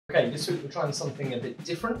Okay, this week we're trying something a bit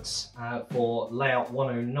different. For layout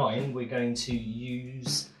 109, we're going to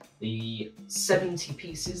use the 70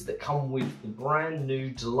 pieces that come with the brand new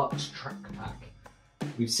deluxe track pack.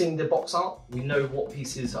 We've seen the box art, we know what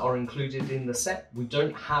pieces are included in the set. We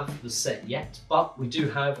don't have the set yet, but we do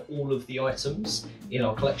have all of the items in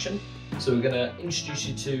our collection. So we're going to introduce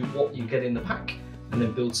you to what you get in the pack and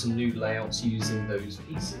then build some new layouts using those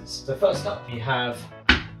pieces. So first up, we have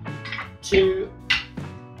 2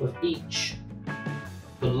 of each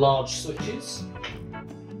the large switches.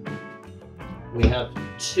 We have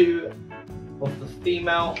 2 of the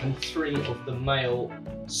female and 3 of the male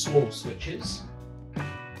small switches.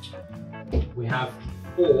 We have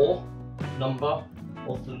 4 number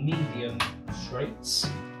of the medium straights,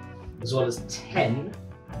 as well as 10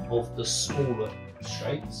 of the smaller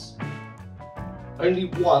straights. Only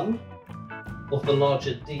 1 of the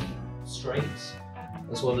larger D straights,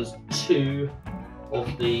 as well as 2 of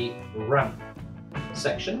the ramp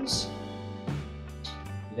sections.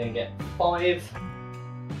 You then get 5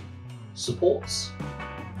 supports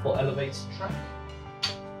for elevated track,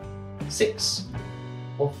 6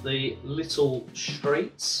 of the little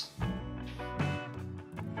straights,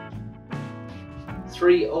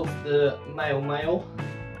 3 of the male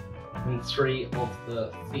and 3 of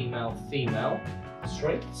the female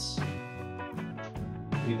straights.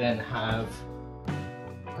 We then have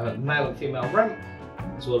a male and female ramp,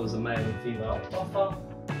 as well as a male and female buffer,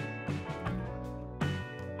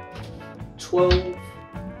 12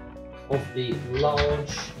 of the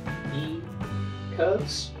large E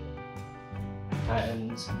curves,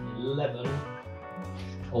 and 11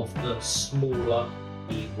 of the smaller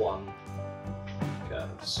E1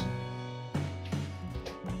 curves.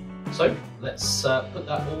 So let's put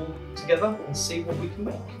that all together and see what we can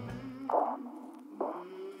make.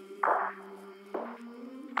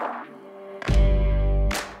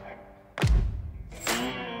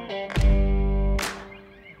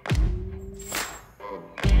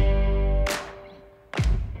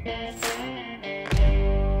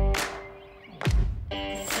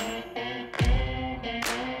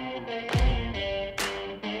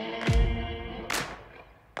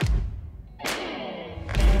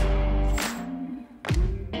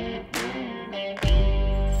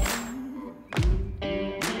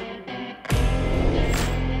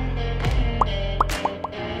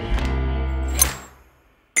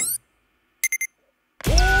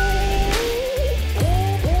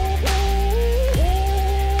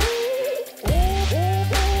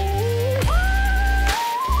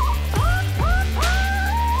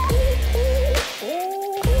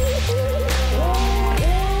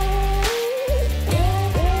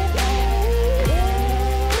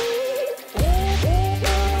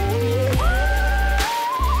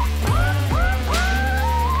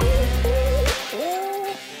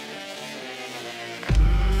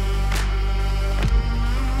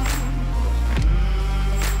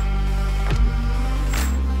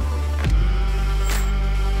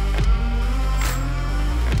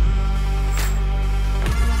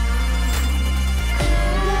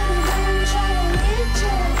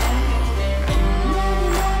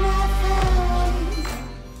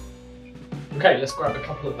 Okay, let's grab a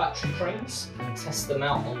couple of battery trains and test them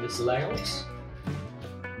out on this layout.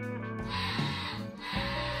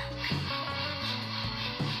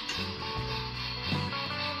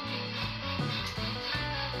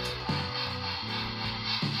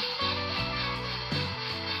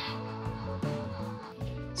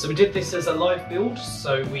 So we did this as a live build,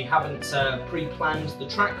 so we haven't pre-planned the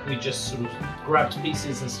track, we just sort of grabbed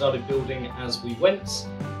pieces and started building as we went.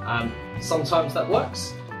 Sometimes that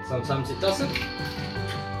works. Sometimes it doesn't.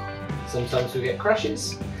 Sometimes we get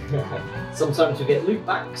crashes. Sometimes we get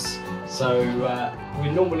loopbacks. So we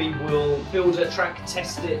normally will build a track,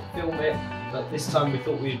 test it, film it, but this time we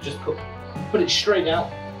thought we'd just put it straight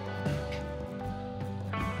out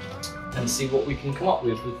and see what we can come up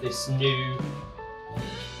with this new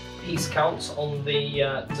piece count on the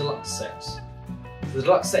deluxe set. So the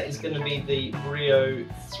deluxe set is going to be the BRIO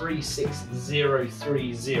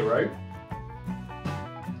 36030.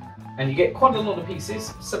 And you get quite a lot of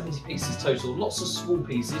pieces, 70 pieces total, lots of small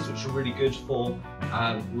pieces which are really good for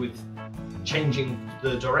with changing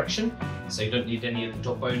the direction, so you don't need any of the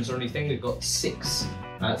top bones or anything. We've got 6,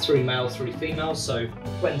 3 male, 3 female, so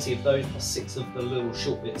plenty of those, plus 6 of the little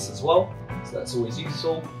short bits as well, so that's always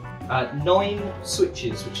useful. 9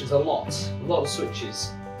 switches, which is a lot of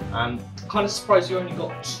switches. Kind of surprised you only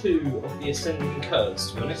got 2 of the ascending curves,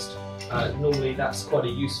 to be honest. Normally that's quite a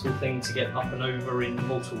useful thing to get up and over in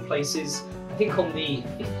multiple places. I think on the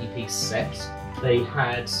 50-piece set they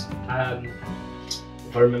had,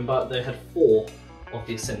 if I remember, they had 4 of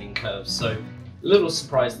the ascending curves. So a little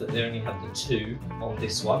surprised that they only had the 2 on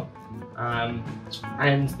this one.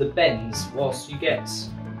 And the bends, whilst you get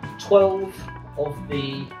 12 of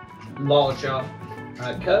the larger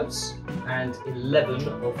curves and 11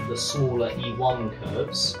 of the smaller E1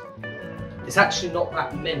 curves, it's actually not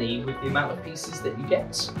that many with the amount of pieces that you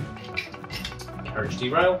get. Carriage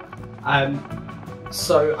derail.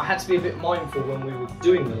 So I had to be a bit mindful when we were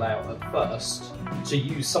doing the layout at first to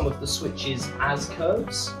use some of the switches as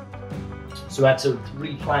curves. So I had to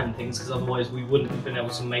replan things because otherwise we wouldn't have been able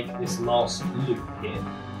to make this last loop here.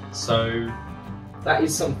 So that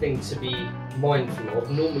is something to be mindful of.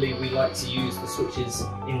 Normally we like to use the switches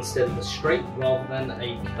instead of a straight rather than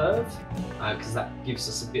a curve, because that gives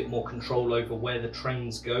us a bit more control over where the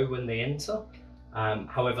trains go when they enter.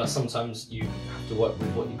 However, sometimes you have to work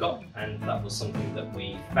with what you got, and that was something that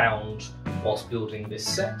we found whilst building this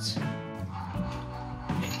set.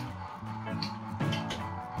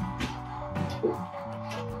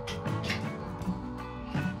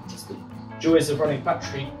 It's the joys of running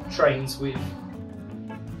battery trains with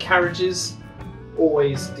carriages,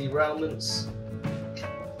 always derailments,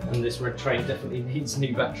 and this red train definitely needs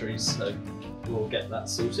new batteries, so we'll get that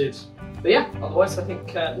sorted. But yeah, otherwise I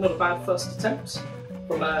think not a bad first attempt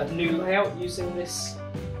from a new layout using these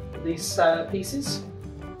pieces.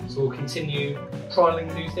 So we'll continue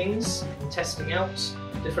trialling new things and testing out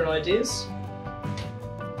different ideas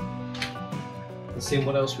and seeing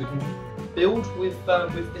what else we can build with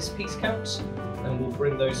this piece count, and we'll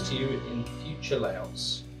bring those to you in future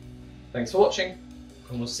layouts. Thanks for watching,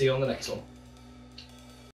 and we'll see you on the next one.